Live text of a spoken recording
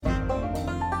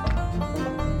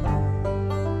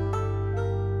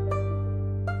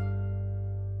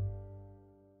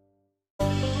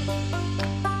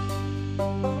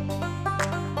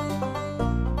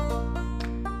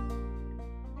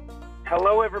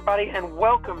Hello, everybody, and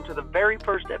welcome to the very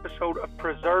first episode of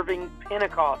Preserving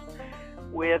Pentecost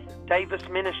with Davis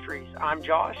Ministries. I'm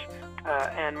Josh,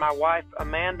 and my wife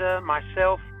Amanda,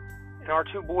 myself, and our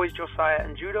two boys Josiah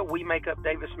and Judah. We make up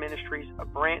Davis Ministries, a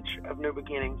branch of New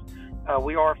Beginnings.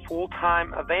 We are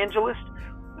full-time evangelists.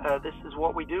 This is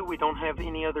what we do. We don't have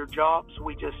any other jobs.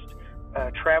 We just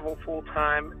travel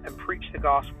full-time and preach the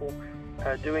gospel,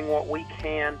 doing what we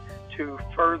can to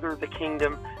further the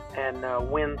kingdom and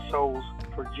win souls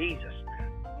for Jesus.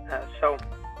 So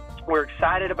we're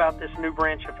excited about this new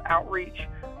branch of outreach,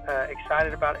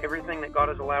 excited about everything that God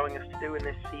is allowing us to do in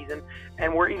this season,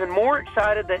 and we're even more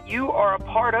excited that you are a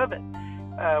part of it.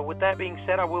 With that being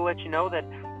said, I will let you know that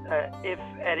if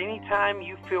at any time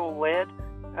you feel led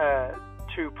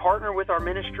to partner with our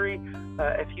ministry,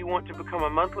 if you want to become a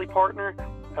monthly partner,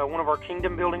 one of our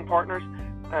kingdom building partners,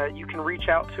 you can reach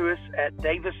out to us at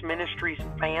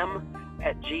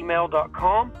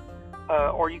davisministriesfam@gmail.com,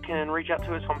 or you can reach out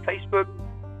to us on Facebook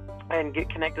and get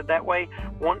connected that way.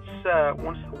 Once the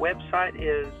website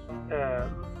is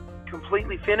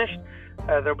completely finished,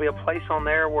 there'll be a place on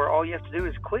there where all you have to do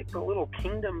is click the little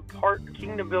Kingdom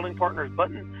Building Partners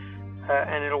button,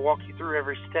 and it'll walk you through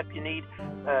every step you need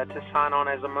to sign on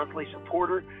as a monthly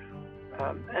supporter.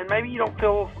 And maybe you don't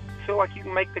feel like you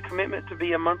can make the commitment to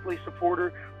be a monthly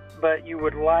supporter, but you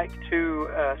would like to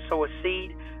sow a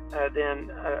seed, then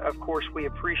of course we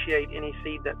appreciate any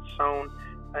seed that's sown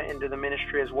into the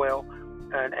ministry as well.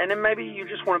 And then maybe you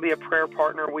just want to be a prayer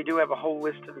partner. We do have a whole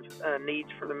list of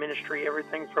needs for the ministry,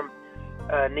 everything from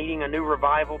needing a new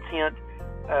revival tent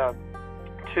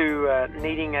to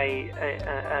needing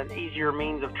an easier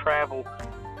means of travel.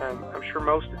 I'm sure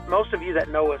most of you that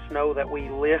know us know that we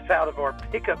live out of our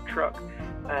pickup truck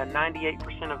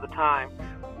 98% of the time.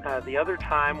 The other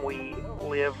time we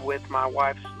live with my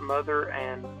wife's mother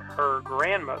and her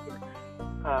grandmother.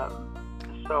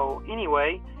 So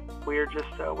anyway, we're just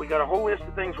we got a whole list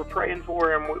of things we're praying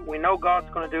for, and we know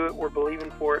God's going to do it. We're believing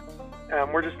for it.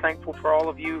 We're just thankful for all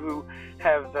of you who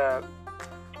have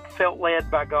felt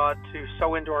led by God to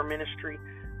sow into our ministry.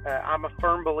 I'm a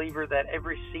firm believer that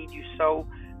every seed you sow,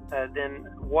 then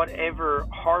whatever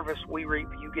harvest we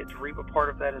reap, you get to reap a part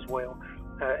of that as well.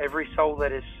 Every soul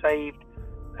that is saved,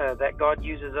 that God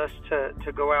uses us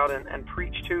to go out and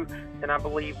preach to, and I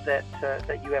believe that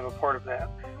you have a part of that.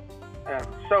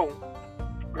 So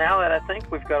now that I think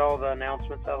we've got all the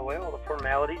announcements out of the way, all the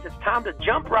formalities, it's time to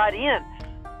jump right in.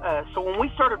 So when we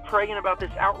started praying about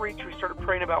this outreach, we started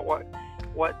praying about what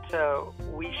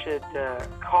we should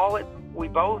call it. We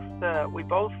both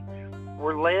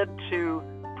were led to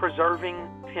Preserving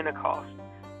Pentecost.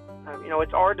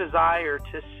 It's our desire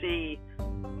to see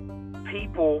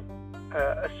people,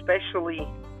 especially,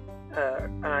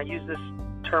 and I use this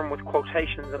term with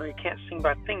quotations, and you can't see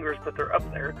my fingers, but they're up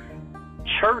there.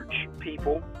 Church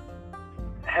people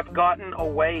have gotten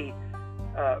away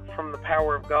from the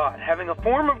power of God, having a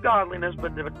form of godliness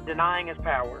but denying His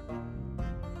power.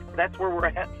 That's where we're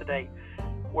at today,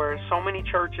 where so many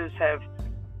churches have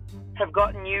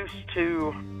gotten used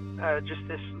to just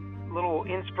this little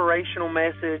inspirational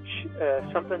message,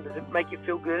 something to make you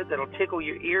feel good, that'll tickle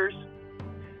your ears,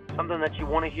 something that you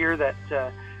want to hear, that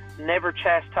never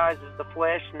chastises the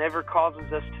flesh, never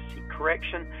causes us to seek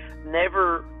correction,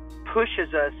 never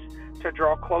pushes us to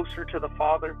draw closer to the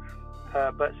Father,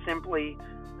 but simply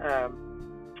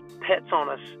pets on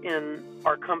us in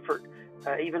our comfort,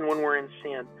 even when we're in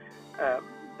sin.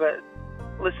 But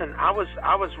listen, I was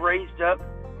raised up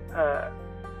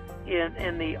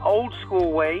in the old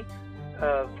school way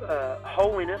of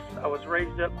holiness. I was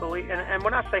raised up and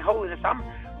when I say holiness,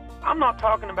 I'm not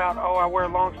talking about, I wear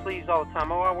long sleeves all the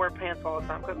time, I wear pants all the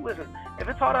time. Because listen, if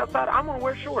it's hot outside, I'm going to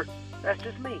wear shorts. That's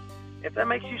just me. If that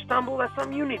makes you stumble, that's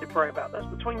something you need to pray about. That's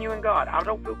between you and God. I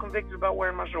don't feel convicted about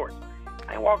wearing my shorts.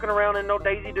 I ain't walking around in no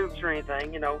Daisy Dukes or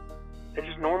anything, They're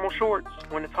just normal shorts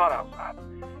when it's hot outside.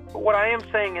 But what I am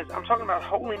saying is, I'm talking about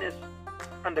holiness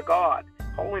unto God,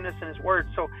 holiness in His Word.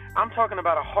 So I'm talking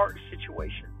about a heart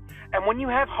situation. And when you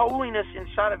have holiness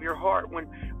inside of your heart, when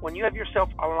you have yourself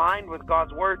aligned with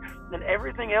God's Word, then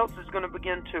everything else is going to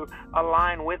begin to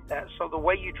align with that. So the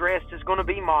way you dressed is going to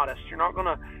be modest. You're not going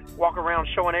to walk around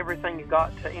showing everything you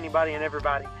got to anybody and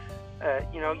everybody.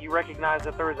 You recognize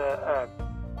that there is a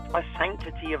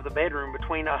sanctity of the bedroom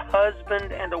between a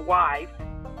husband and a wife.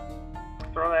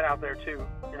 Throw that out there too,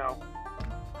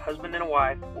 husband and a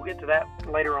wife. We'll get to that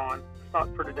later on. It's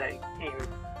not for today. Anyway.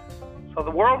 So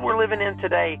the world we're living in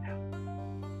today,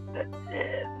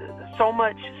 so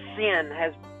much sin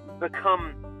has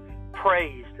become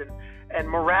praised, and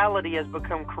morality has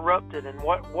become corrupted, and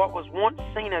what was once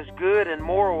seen as good and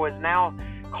moral is now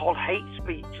called hate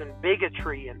speech and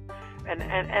bigotry, and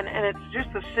it's just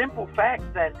a simple fact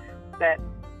that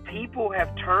people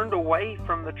have turned away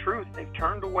from the truth. They've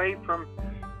turned away from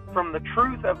the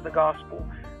truth of the gospel.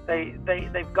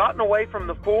 They've gotten away from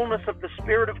the fullness of the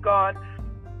Spirit of God.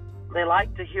 They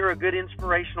like to hear a good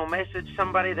inspirational message,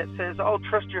 somebody that says, oh,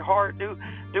 trust your heart,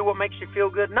 do what makes you feel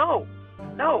good. No,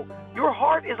 your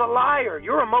heart is a liar.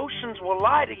 Your emotions will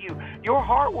lie to you. Your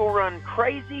heart will run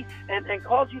crazy and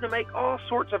cause you to make all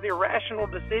sorts of irrational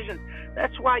decisions.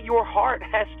 That's why your heart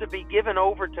has to be given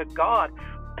over to God,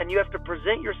 and you have to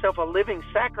present yourself a living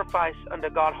sacrifice unto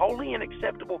God, holy and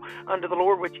acceptable unto the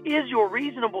Lord, which is your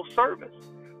reasonable service.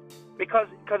 Because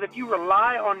if you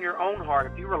rely on your own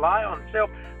heart, if you rely on self,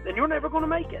 then you're never going to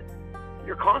make it.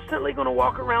 You're constantly going to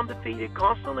walk around defeated,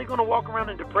 constantly going to walk around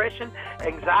in depression,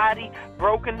 anxiety,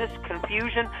 brokenness,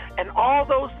 confusion, and all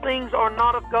those things are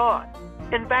not of God.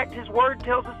 In fact, His Word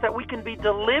tells us that we can be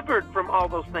delivered from all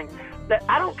those things. That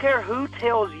I don't care who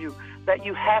tells you that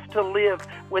you have to live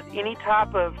with any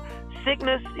type of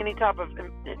sickness, any type of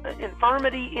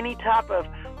infirmity, any type of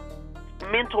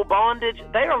mental bondage.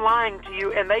 They are lying to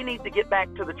you, and they need to get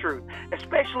back to the truth,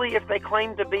 especially if they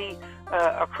claim to be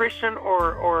a Christian,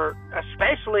 or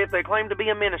especially if they claim to be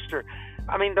a minister.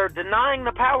 I mean, they're denying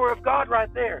the power of God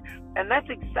right there. And that's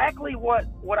exactly what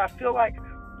I feel like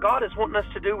God is wanting us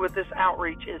to do with this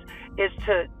outreach, is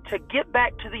to get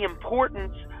back to the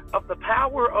importance of the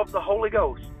power of the Holy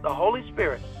Ghost, the Holy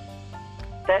Spirit.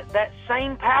 That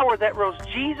same power that rose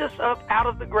Jesus up out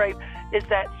of the grave is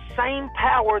that same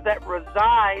power that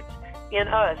resides in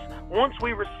us once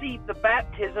we receive the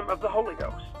baptism of the Holy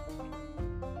Ghost.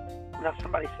 Now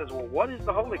somebody says, well, what is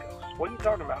the Holy Ghost? What are you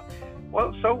talking about?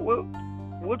 Well, so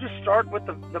we'll just start with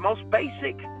the most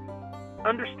basic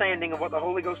understanding of what the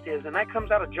Holy Ghost is, and that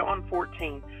comes out of John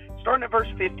 14, starting at verse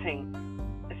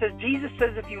 15. It says, Jesus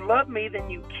says, if you love me, then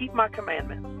you keep my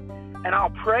commandments, and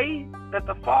I'll pray to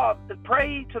the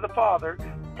Father,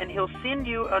 and He'll send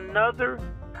you another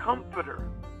Comforter.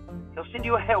 He'll send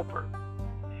you a helper,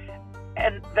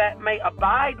 and that may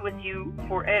abide with you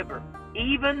forever,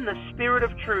 even the Spirit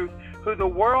of truth, who the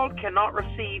world cannot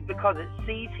receive because it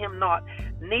sees Him not,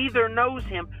 neither knows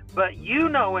Him, but you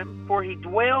know Him, for He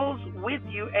dwells with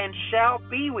you and shall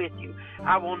be with you.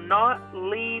 I will not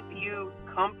leave you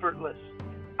comfortless.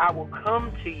 I will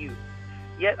come to you.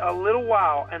 Yet a little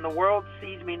while, and the world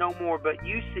sees me no more, but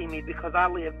you see me, because I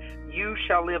live. You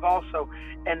shall live also.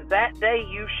 And that day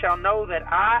you shall know that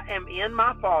I am in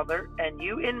my Father, and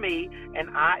you in me, and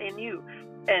I in you.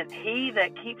 And he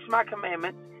that keeps my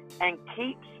commandments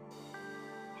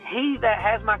he that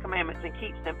has my commandments and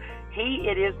keeps them, he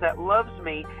it is that loves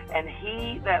me, and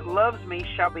he that loves me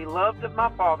shall be loved of my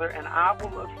Father, and I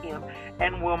will love him,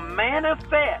 and will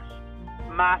manifest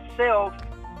myself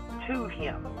to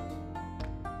him.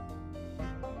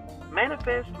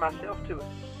 Manifest myself to it.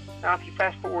 Now, if you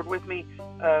fast forward with me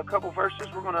a couple verses,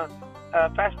 we're going to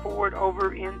fast forward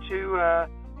over into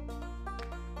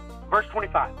verse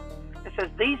 25. It says,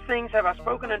 these things have I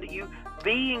spoken unto you,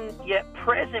 being yet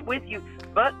present with you,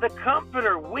 but the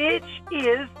Comforter, which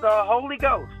is the Holy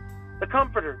Ghost, the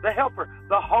Comforter, the Helper,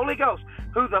 the Holy Ghost,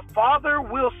 who the Father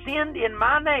will send in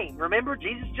my name. Remember,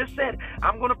 Jesus just said,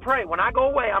 I'm going to pray. When I go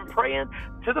away, I'm praying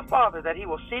to the Father that he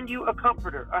will send you a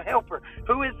Comforter, a Helper.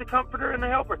 Who is the Comforter and the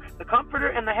Helper? The Comforter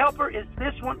and the Helper is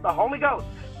this one, the Holy Ghost,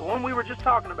 the one we were just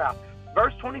talking about.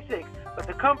 Verse 26, but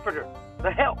the Comforter,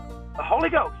 the Help, the Holy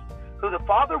Ghost, who the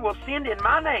Father will send in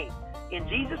my name, in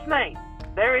Jesus' name.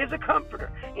 There is a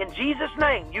Comforter. In Jesus'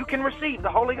 name, you can receive the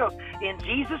Holy Ghost. In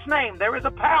Jesus' name, there is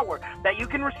a power that you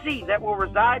can receive that will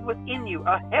reside within you.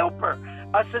 A helper,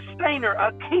 a sustainer,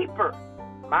 a keeper.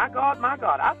 My God,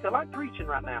 I feel like preaching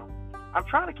right now. I'm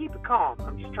trying to keep it calm.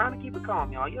 I'm just trying to keep it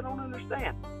calm, y'all. You don't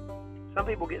understand. Some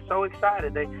people get so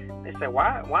excited. They say,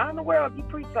 why in the world you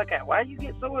preach like that? Why do you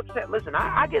get so upset? Listen,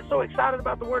 I get so excited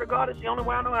about the Word of God. It's the only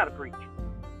way I know how to preach.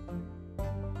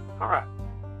 All right.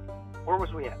 Where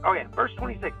was we at? Oh, yeah, verse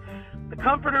 26. The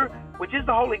Comforter, which is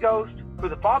the Holy Ghost, who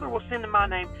the Father will send in my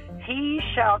name, he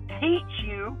shall teach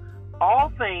you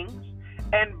all things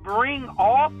and bring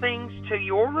all things to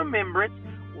your remembrance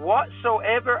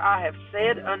whatsoever I have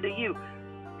said unto you.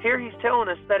 Here he's telling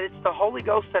us that it's the Holy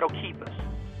Ghost that'll keep us.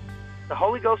 The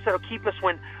Holy Ghost that'll keep us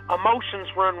when emotions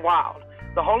run wild.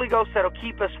 The Holy Ghost that'll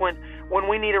keep us when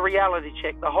we need a reality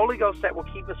check. The Holy Ghost that will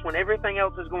keep us when everything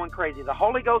else is going crazy. The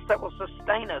Holy Ghost that will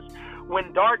sustain us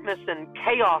when darkness and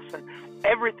chaos and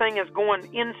everything is going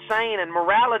insane and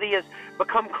morality has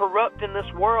become corrupt in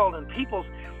this world and people's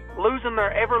losing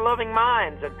their ever-loving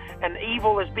minds and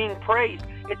evil is being praised.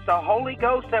 It's the Holy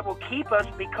Ghost that will keep us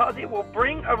because it will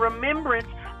bring a remembrance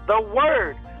the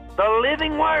Word. The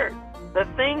living Word. The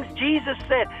things Jesus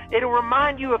said. It'll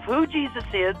remind you of who Jesus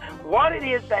is, what it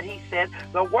is that He said,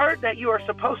 the Word that you are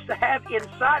supposed to have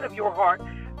inside of your heart.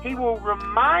 He will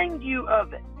remind you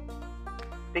of it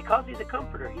because He's a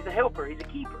comforter. He's a helper. He's a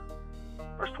keeper.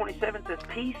 Verse 27 says,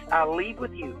 peace I leave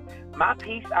with you. My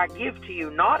peace I give to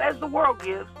you. Not as the world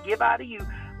gives, give I to you.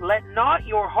 Let not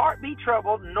your heart be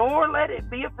troubled, nor let it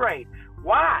be afraid.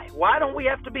 Why? Why don't we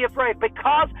have to be afraid?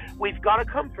 Because we've got a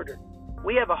comforter.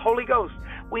 We have a Holy Ghost.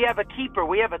 We have a keeper.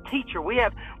 We have a teacher. We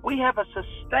have a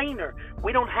sustainer.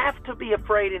 We don't have to be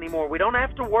afraid anymore. We don't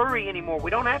have to worry anymore.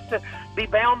 We don't have to be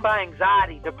bound by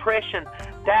anxiety, depression,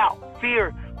 doubt,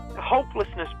 fear,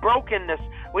 hopelessness, brokenness.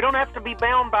 We don't have to be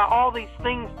bound by all these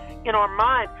things in our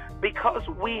mind because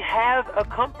we have a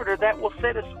comforter that will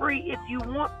set us free if you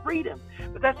want freedom.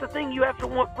 But that's the thing, you have to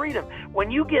want freedom. When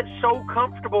you get so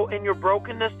comfortable in your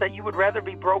brokenness that you would rather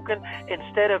be broken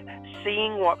instead of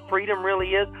seeing what freedom really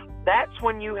is, that's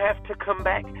when you have to come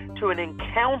back to an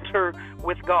encounter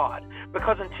with God.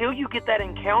 Because until you get that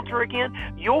encounter again,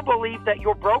 you'll believe that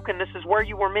your brokenness is where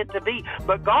you were meant to be.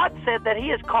 But God said that He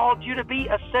has called you to be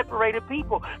a separated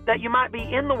people, that you might be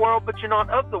in the world, but you're not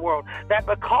of the world. That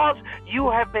because you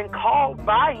have been called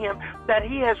by Him, that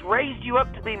He has raised you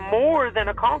up to be more than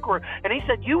a conqueror. And He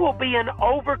said, you will be an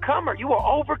overcomer. You will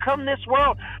overcome this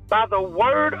world by the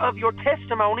word of your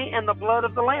testimony and the blood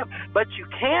of the Lamb. But you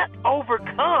can't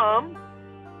overcome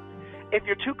if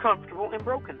you're too comfortable in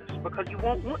brokenness, because you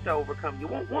won't want to overcome. You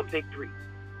won't want victory.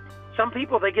 Some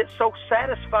people, they get so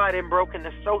satisfied in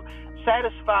brokenness, so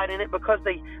satisfied in it because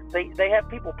they have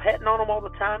people petting on them all the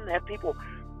time. They have people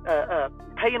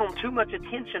paying them too much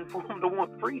attention for them to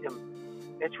want freedom.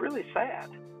 It's really sad.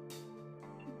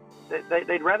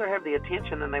 They'd rather have the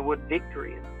attention than they would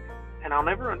victory. And I'll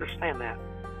never understand that.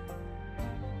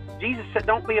 Jesus said,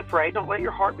 don't be afraid. Don't let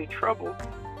your heart be troubled.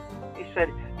 He said,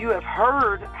 you have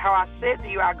heard how I said to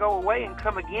you, I go away and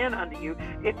come again unto you.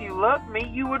 If you loved me,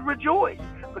 you would rejoice.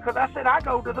 Because I said, I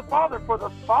go to the Father, for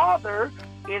the Father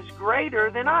is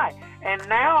greater than I. And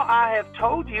now I have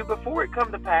told you before it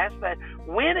come to pass, that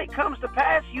when it comes to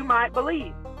pass, you might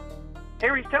believe.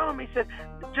 Here He's telling me, He said,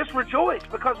 just rejoice,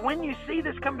 because when you see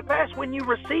this come to pass, when you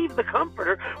receive the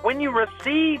Comforter, when you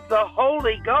receive the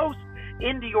Holy Ghost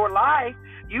into your life,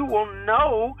 you will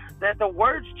know that the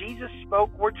words Jesus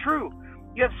spoke were true.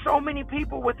 You have so many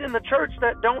people within the church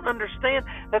that don't understand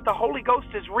that the Holy Ghost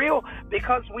is real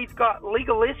because we've got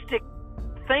legalistic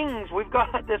things. We've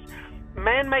got this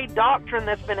man-made doctrine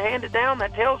that's been handed down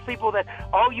that tells people that,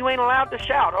 oh, you ain't allowed to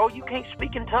shout. Oh, you can't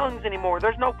speak in tongues anymore.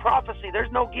 There's no prophecy.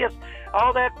 There's no gifts.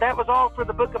 All that was all for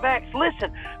the book of Acts.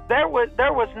 Listen, there was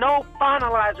no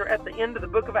finalizer at the end of the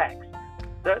book of Acts.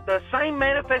 The same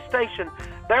manifestation,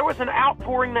 there was an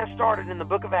outpouring that started in the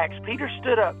book of Acts. Peter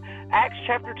stood up, Acts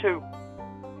chapter 2.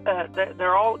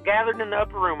 They're all gathered in the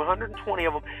upper room, 120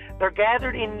 of them. They're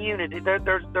gathered in unity.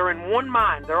 They're in one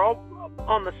mind. They're all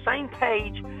on the same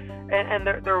page, and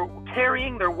they're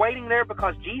tarrying. They're waiting there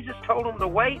because Jesus told them to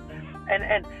wait,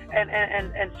 and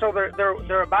so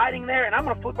they're abiding there. And I'm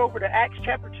going to flip over to Acts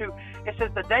chapter 2. It says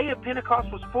the day of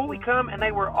Pentecost was fully come, and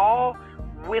they were all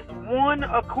with one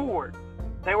accord.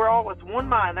 They were all with one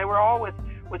mind. They were all with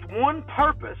one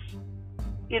purpose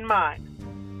in mind.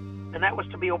 And that was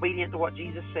to be obedient to what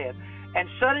Jesus said. And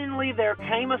suddenly there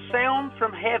came a sound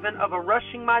from heaven of a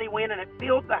rushing mighty wind, and it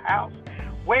filled the house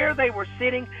where they were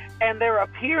sitting. And there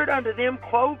appeared unto them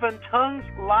cloven tongues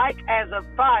like as of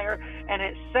fire, and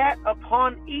it sat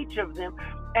upon each of them.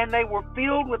 And they were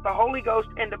filled with the Holy Ghost,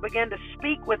 and began to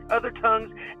speak with other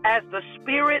tongues as the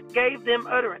Spirit gave them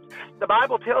utterance. The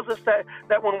Bible tells us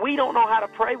that when we don't know how to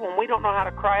pray, when we don't know how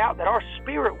to cry out, that our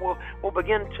spirit will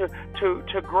begin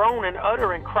to groan and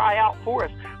utter and cry out for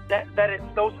us. That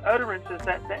it's those utterances,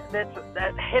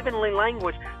 that heavenly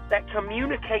language that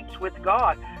communicates with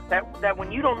God. That when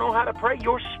you don't know how to pray,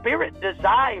 your spirit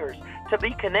desires to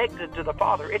be connected to the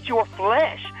Father. It's your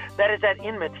flesh that is at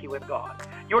enmity with God.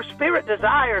 Your spirit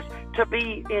desires to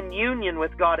be in union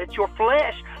with God. It's your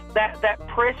flesh that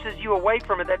presses you away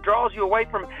from it, that draws you away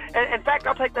from it. And in fact,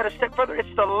 I'll take that a step further.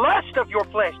 It's the lust of your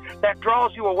flesh that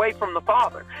draws you away from the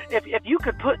Father. If you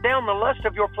could put down the lust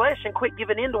of your flesh and quit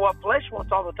giving in to what flesh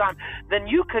wants all the time, then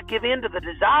you could give in to the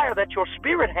desire that your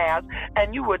spirit has,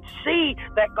 and you would see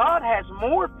that God has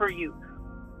more for you.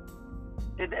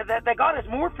 That God has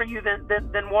more for you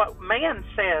than what man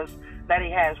says that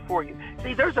He has for you.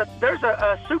 See, there's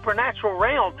a supernatural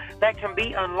realm that can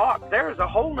be unlocked. There is a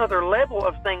whole nother level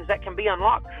of things that can be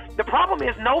unlocked. The problem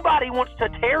is nobody wants to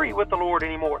tarry with the Lord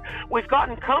anymore. We've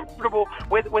gotten comfortable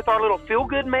with our little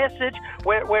feel-good message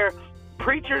where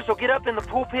preachers will get up in the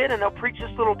pulpit and they'll preach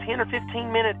this little 10 or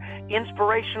 15 minute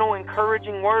inspirational,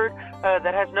 encouraging word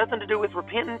that has nothing to do with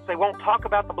repentance. They won't talk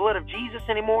about the blood of Jesus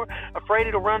anymore, afraid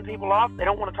it'll run people off. They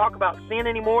don't want to talk about sin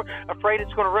anymore, afraid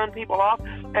it's going to run people off.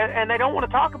 And they don't want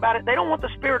to talk about it. They don't want the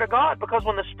Spirit of God, because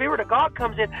when the Spirit of God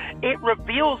comes in, it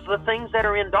reveals the things that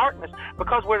are in darkness.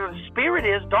 Because where the Spirit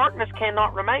is, darkness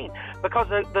cannot remain. Because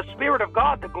the Spirit of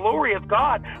God, the glory of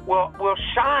God, will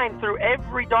shine through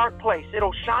every dark place.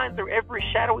 It'll shine through every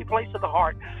shadowy place of the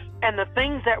heart. And the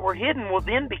things that were hidden will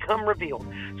then become revealed.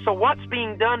 So what's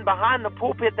being done behind the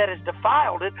pulpit that has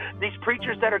defiled it, these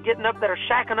preachers that are getting up, that are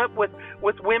shacking up with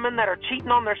women, that are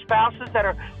cheating on their spouses, that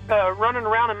are running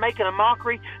around and making a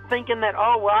mockery, thinking that,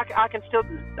 oh, well, I can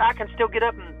still get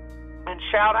up and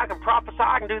shout, I can prophesy,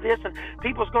 I can do this, and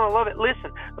people's going to love it.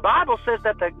 Listen, the Bible says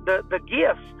that the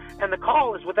gifts and the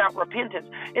call is without repentance.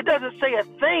 It doesn't say a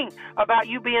thing about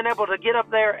you being able to get up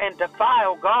there and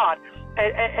defile God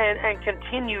and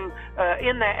continue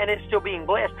in that and it's still being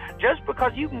blessed. Just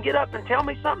because you can get up and tell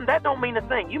me something, that don't mean a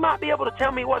thing. You might be able to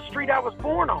tell me what street I was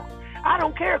born on. I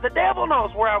don't care. The devil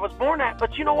knows where I was born at.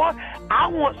 But you know what? I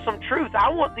want some truth. I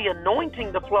want the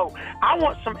anointing to flow. I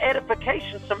want some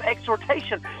edification, some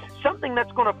exhortation, something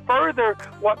that's going to further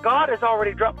what God has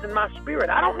already dropped in my spirit.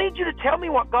 I don't need you to tell me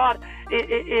what God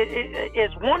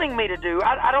is wanting me to do.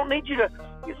 I don't need you to...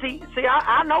 See,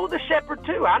 I know the shepherd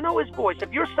too. I know his voice.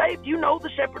 If you're saved, you know the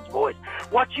shepherd's voice.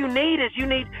 What you need is you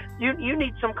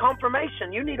need some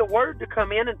confirmation. You need a word to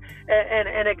come in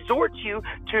and exhort you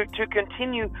to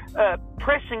continue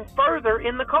pressing further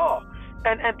in the call.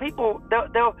 And people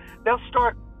they'll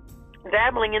start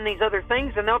dabbling in these other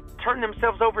things, and they'll turn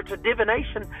themselves over to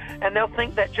divination, and they'll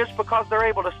think that just because they're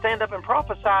able to stand up and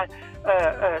prophesy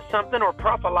something, or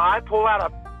prophesy, pull out a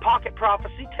pocket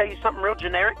prophecy, tell you something real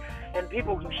generic, and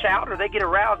people shout or they get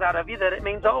aroused out of you, that it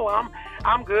means, oh,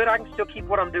 I'm good, I can still keep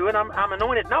what I'm doing, I'm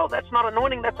anointed. No, that's not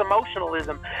anointing, that's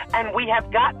emotionalism. And we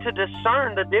have got to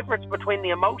discern the difference between the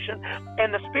emotion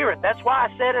and the spirit. That's why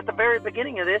I said at the very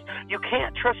beginning of this, you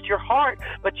can't trust your heart,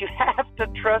 but you have to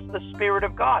trust the Spirit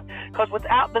of God. Because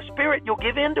without the Spirit, you'll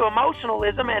give in to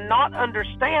emotionalism and not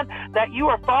understand that you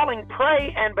are falling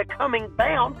prey and becoming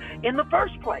bound in the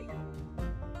first place.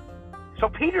 So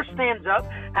Peter stands up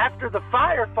after the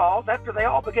fire falls, after they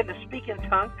all begin to speak in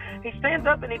tongues. He stands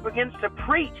up and he begins to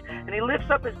preach, and he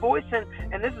lifts up his voice, and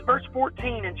this is verse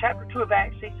 14 in chapter 2 of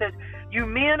Acts. He says, "You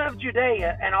men of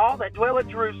Judea and all that dwell at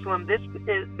Jerusalem,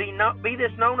 be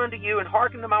this known unto you, and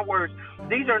hearken to my words.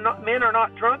 These men are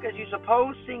not drunk as you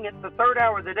suppose, seeing it's the third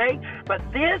hour of the day, but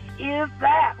this is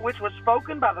that which was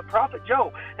spoken by the prophet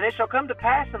Joel. And it shall come to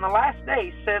pass in the last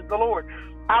days, says the Lord,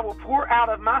 I will pour out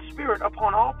of my spirit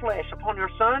upon all flesh, upon your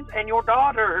sons and your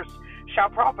daughters shall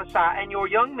prophesy, and your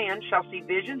young men shall see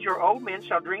visions, your old men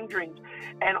shall dream dreams.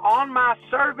 And on my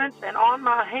servants and on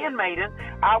my handmaiden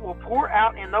I will pour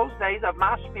out in those days of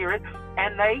my spirit,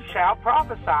 and they shall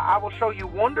prophesy. I will show you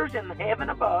wonders in the heaven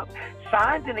above,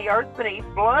 signs in the earth beneath,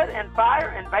 blood and fire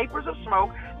and vapors of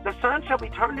smoke. The sun shall be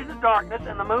turned into darkness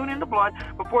and the moon into blood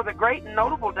before the great and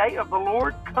notable day of the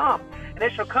Lord come. And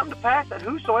it shall come to pass that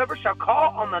whosoever shall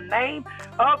call on the name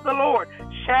of the Lord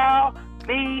shall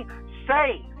be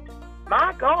saved."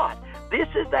 My God, this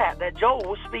is that Joel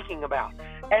was speaking about.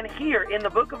 And here in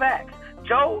the book of Acts,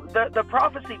 Joel, the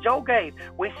prophecy Joel gave,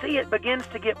 we see it begins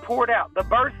to get poured out. The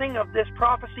birthing of this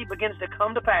prophecy begins to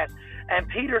come to pass. And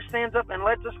Peter stands up and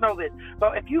lets us know this.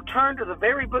 But if you turn to the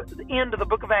very end of the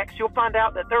book of Acts, you'll find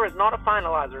out that there is not a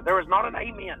finalizer. There is not an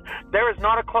amen. There is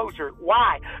not a closer.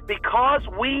 Why? Because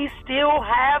we still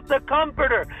have the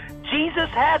Comforter. Jesus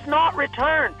has not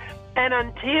returned. And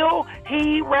until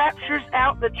he raptures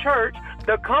out the church,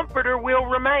 the Comforter will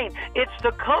remain. It's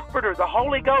the Comforter, the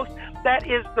Holy Ghost, that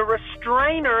is the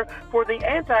restrainer for the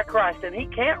Antichrist. And he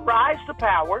can't rise to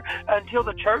power until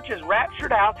the church is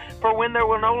raptured out, for when there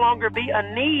will no longer be a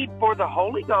need for the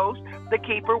Holy Ghost, the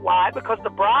keeper. Why? Because the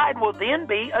bride will then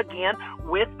be again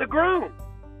with the groom.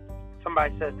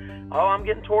 Somebody says, oh, I'm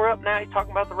getting tore up now. He's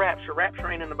talking about the rapture. Rapture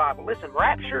ain't in the Bible. Listen,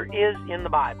 rapture is in the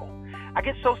Bible. I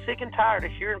get so sick and tired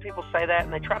of hearing people say that,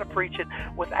 and they try to preach it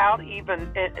without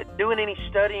even doing any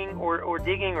studying or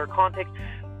digging or context.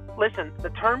 Listen, the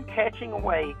term catching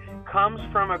away comes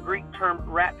from a Greek term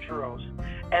rapturos,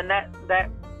 and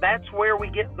that's where we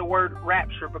get the word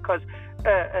rapture, because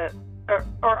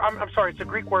I'm sorry, it's a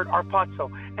Greek word,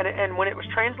 arpazo, and when it was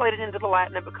translated into the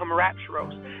Latin, it became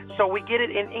rapturos. So we get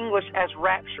it in English as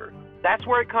rapture. That's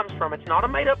where it comes from. It's not a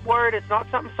made-up word. It's not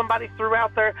something somebody threw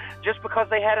out there just because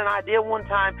they had an idea one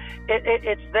time.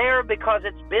 It's there because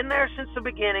it's been there since the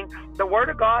beginning. The Word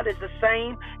of God is the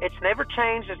same. It's never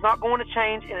changed. It's not going to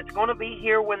change, and it's going to be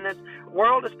here when this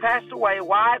world has passed away.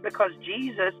 Why? Because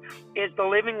Jesus is the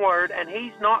living Word, and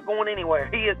He's not going anywhere.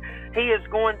 He is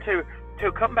going to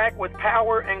come back with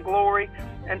power and glory.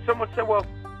 And someone said, well,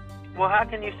 how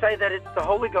can you say that it's the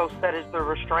Holy Ghost that is the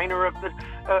restrainer of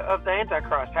the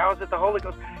Antichrist? How is it the Holy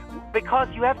Ghost? Because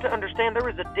you have to understand there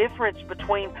is a difference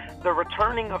between the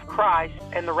returning of Christ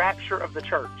and the rapture of the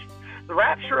church. The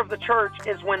rapture of the church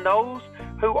is when those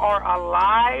who are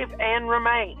alive and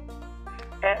remain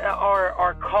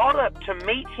are caught up to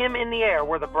meet Him in the air,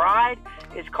 where the bride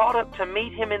is caught up to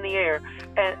meet Him in the air,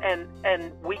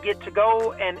 and we get to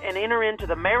go and enter into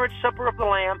the marriage supper of the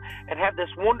Lamb and have this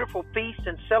wonderful feast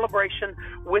and celebration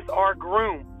with our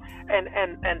groom,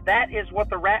 and that is what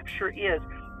the rapture is.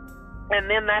 And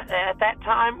then at that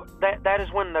time, that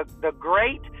is when the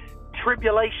great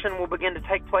tribulation will begin to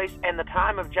take place, and the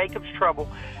time of Jacob's trouble,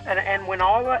 and when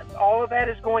all of that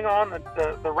is going on,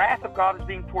 the wrath of God is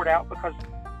being poured out, because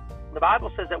the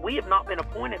Bible says that we have not been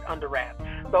appointed under wrath.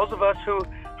 Those of us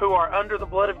who are under the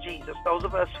blood of Jesus, those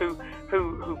of us who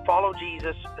follow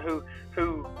Jesus,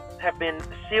 who have been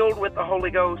sealed with the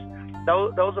Holy Ghost,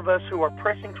 those of us who are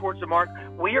pressing towards the mark,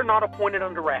 we are not appointed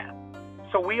under wrath.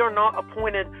 So we are not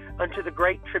appointed unto the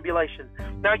great tribulation.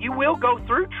 Now, you will go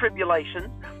through tribulations.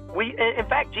 In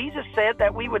fact, Jesus said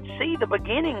that we would see the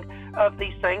beginning of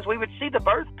these things. We would see the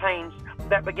birth pains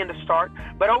that begin to start.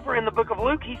 But over in the book of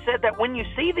Luke, He said that when you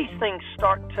see these things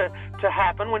start to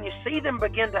happen, when you see them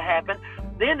begin to happen,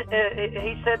 then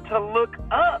He said to look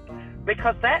up,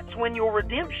 because that's when your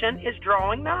redemption is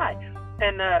drawing nigh.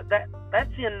 And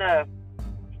that's in,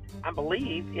 I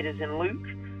believe it is in Luke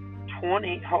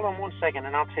 20. Hold on one second,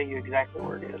 and I'll tell you exactly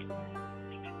where it is.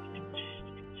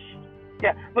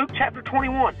 Yeah, Luke chapter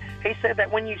 21. He said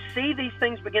that when you see these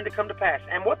things begin to come to pass,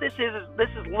 and what this is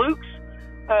Luke's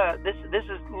this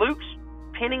is Luke's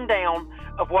pinning down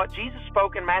of what Jesus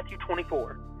spoke in Matthew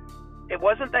 24. It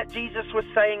wasn't that Jesus was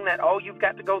saying that, oh, you've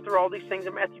got to go through all these things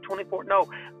in Matthew 24. No,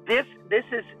 this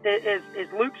is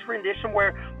Luke's rendition,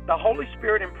 where the Holy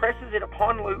Spirit impresses it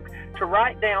upon Luke to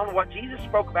write down what Jesus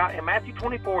spoke about in Matthew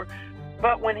 24.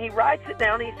 But when he writes it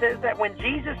down, he says that when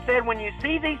Jesus said, when you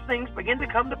see these things begin to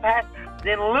come to pass,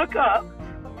 then look up,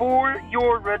 for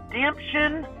your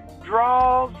redemption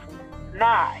draws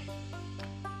nigh.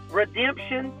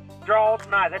 Redemption draws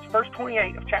nigh. That's verse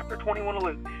 28 of chapter 21 of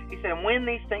Luke. He said, and when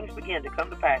these things begin to come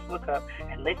to pass, look up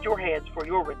and lift your heads, for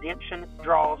your redemption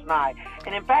draws nigh.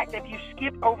 And in fact, if you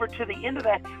skip over to the end of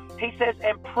that, he says,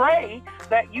 and pray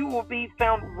that you will be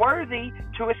found worthy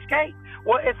to escape.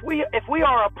 Well, if we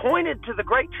are appointed to the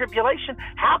great tribulation,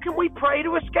 how can we pray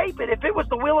to escape it? If it was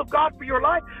the will of God for your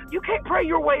life, you can't pray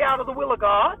your way out of the will of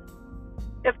God.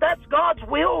 If that's God's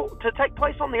will to take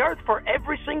place on the earth for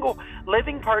every single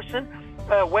living person,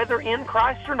 whether in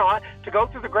Christ or not, to go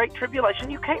through the great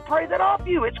tribulation, you can't pray that off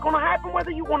you. It's going to happen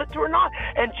whether you want it to or not.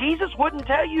 And Jesus wouldn't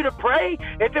tell you to pray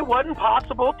if it wasn't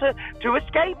possible to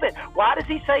escape it. Why does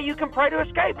He say you can pray to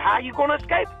escape? How are you going to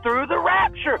escape? Through the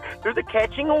rapture, through the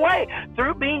catching away,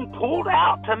 through being pulled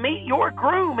out to meet your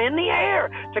groom in the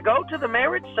air, to go to the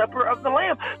marriage supper of the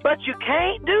Lamb. But you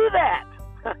can't do that.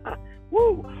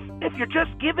 Woo! If you're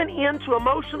just giving in to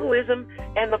emotionalism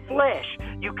and the flesh,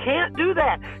 you can't do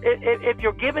that. If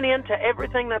you're giving in to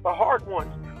everything that the heart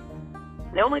wants,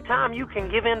 the only time you can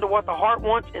give in to what the heart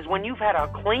wants is when you've had a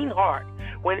clean heart,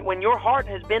 when your heart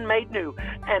has been made new,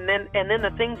 and then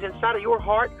the things inside of your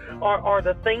heart are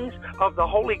the things of the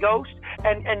Holy Ghost,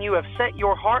 and you have set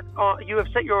your heart you have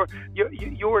set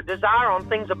your desire on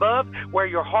things above, where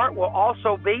your heart will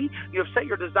also be. You have set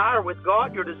your desire with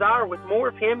God, your desire with more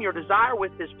of Him, your desire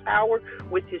with His power,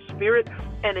 with His Spirit,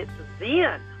 and it's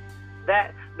then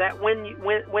that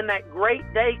when that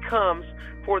great day comes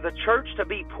for the church to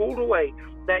be pulled away,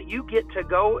 that you get to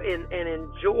go and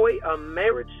enjoy a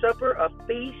marriage supper, a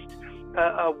feast,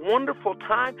 a wonderful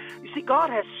time. You see, God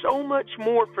has so much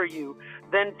more for you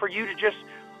than for you to just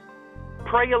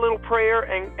pray a little prayer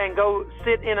and go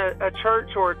sit in a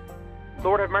church, or,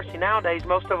 Lord have mercy, nowadays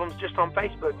most of them's just on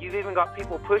Facebook. You've even got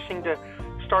people pushing to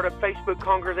start a Facebook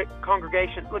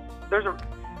congregation. Look,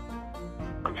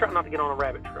 I'm trying not to get on a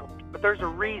rabbit trail, but there's a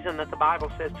reason that the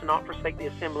Bible says to not forsake the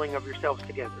assembling of yourselves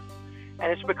together.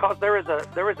 And it's because there is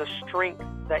a strength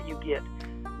that you get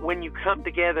when you come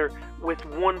together with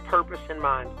one purpose in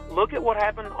mind. Look at what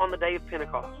happened on the day of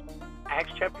Pentecost,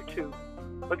 Acts chapter 2.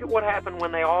 Look at what happened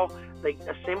when they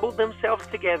assembled themselves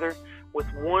together with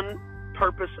one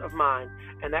purpose of mind,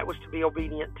 and that was to be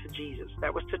obedient to Jesus.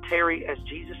 That was to tarry as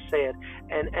Jesus said,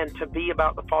 and to be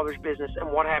about the Father's business.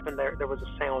 And what happened there? There was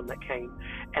a sound that came,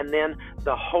 and then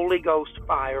the Holy Ghost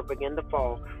fire began to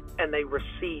fall, and they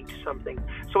received something.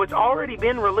 So it's already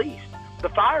been released. The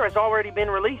fire has already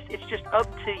been released. It's just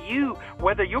up to you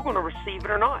whether you're going to receive it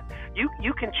or not.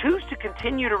 You can choose to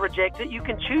continue to reject it. You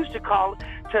can choose to call it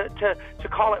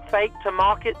fake, to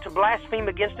mock it, to blaspheme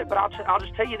against it. But I'll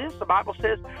just tell you this: the Bible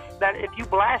says that if you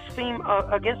blaspheme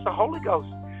against the Holy Ghost,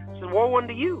 it says, "Woe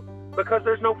unto you," because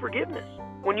there's no forgiveness.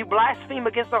 When you blaspheme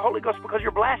against the Holy Ghost, because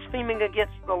you're blaspheming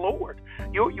against the Lord,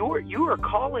 you are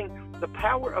calling the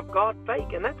power of God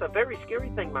fake, and that's a very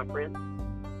scary thing, my friend.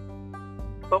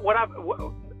 But what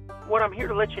I'm here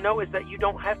to let you know is that you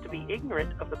don't have to be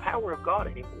ignorant of the power of God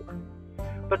anymore,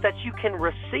 but that you can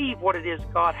receive what it is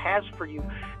God has for you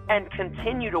and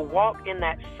continue to walk in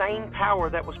that same power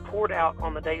that was poured out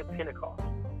on the day of Pentecost.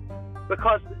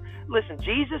 Because, listen,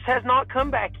 Jesus has not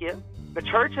come back yet. The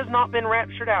church has not been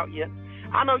raptured out yet.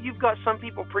 I know you've got some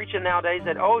people preaching nowadays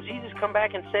that, oh, Jesus come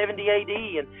back in 70 AD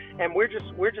and we're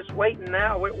just waiting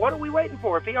now. What are we waiting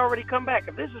for if he already come back?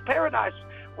 If this is paradise,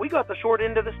 we got the short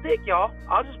end of the stick, y'all.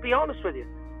 I'll just be honest with you.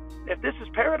 If this is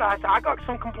paradise, I got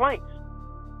some complaints.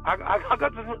 I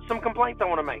got some complaints I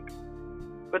want to make.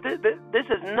 But this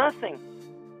is nothing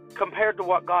compared to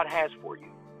what God has for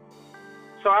you.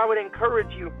 So I would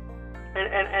encourage you,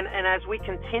 and as we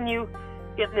continue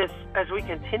in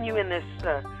this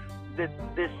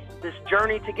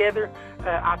journey together,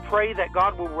 I pray that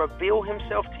God will reveal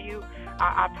himself to you.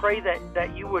 I pray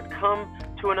that you would come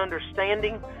to an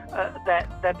understanding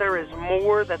that there is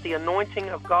more, that the anointing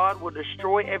of God will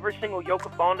destroy every single yoke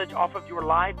of bondage off of your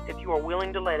life if you are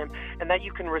willing to let him, and that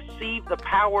you can receive the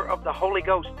power of the Holy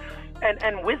Ghost.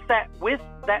 And with that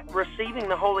receiving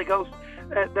the Holy Ghost,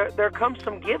 there comes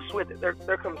some gifts with it.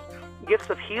 There comes gifts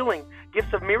of healing,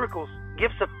 gifts of miracles,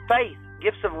 gifts of faith,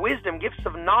 gifts of wisdom, gifts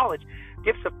of knowledge,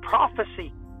 gifts of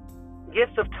prophecy,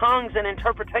 gifts of tongues and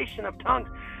interpretation of tongues.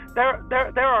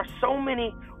 There are so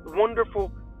many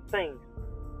wonderful things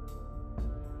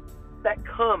that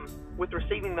come with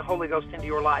receiving the Holy Ghost into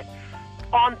your life,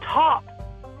 on top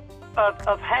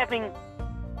of having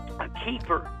a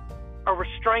keeper, a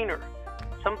restrainer,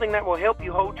 something that will help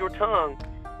you hold your tongue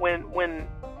when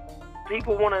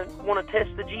people want to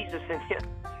test the Jesus in you,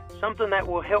 something that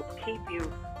will help keep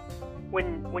you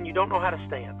when you don't know how to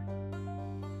stand.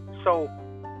 So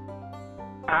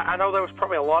I know there was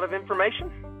probably a lot of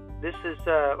information. This is,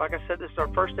 like I said, this is our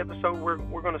first episode.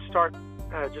 We're going to start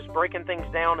just breaking things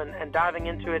down and diving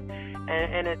into it.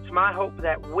 And it's my hope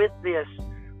that with this,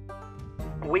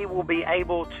 we will be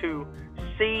able to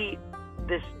see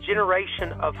this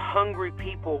generation of hungry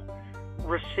people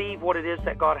receive what it is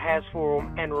that God has for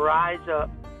them and rise up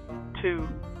to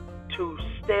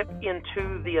step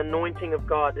into the anointing of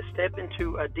God, to step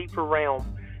into a deeper realm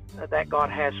that God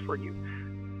has for you.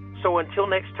 So until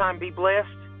next time, be blessed,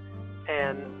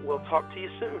 and we'll talk to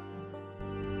you soon.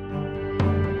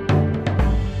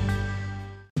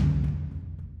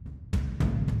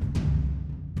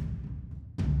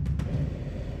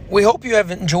 We hope you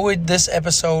have enjoyed this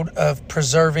episode of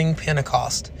Preserving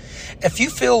Pentecost. If you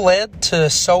feel led to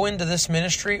sow into this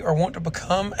ministry or want to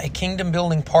become a kingdom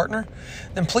building partner,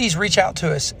 then please reach out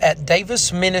to us at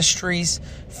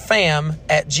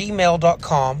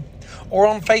davisministriesfam@gmail.com or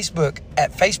on Facebook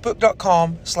at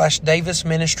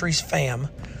facebook.com/davisministriesfam,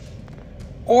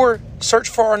 or search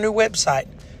for our new website,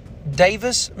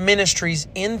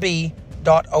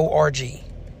 davisministriesnb.org.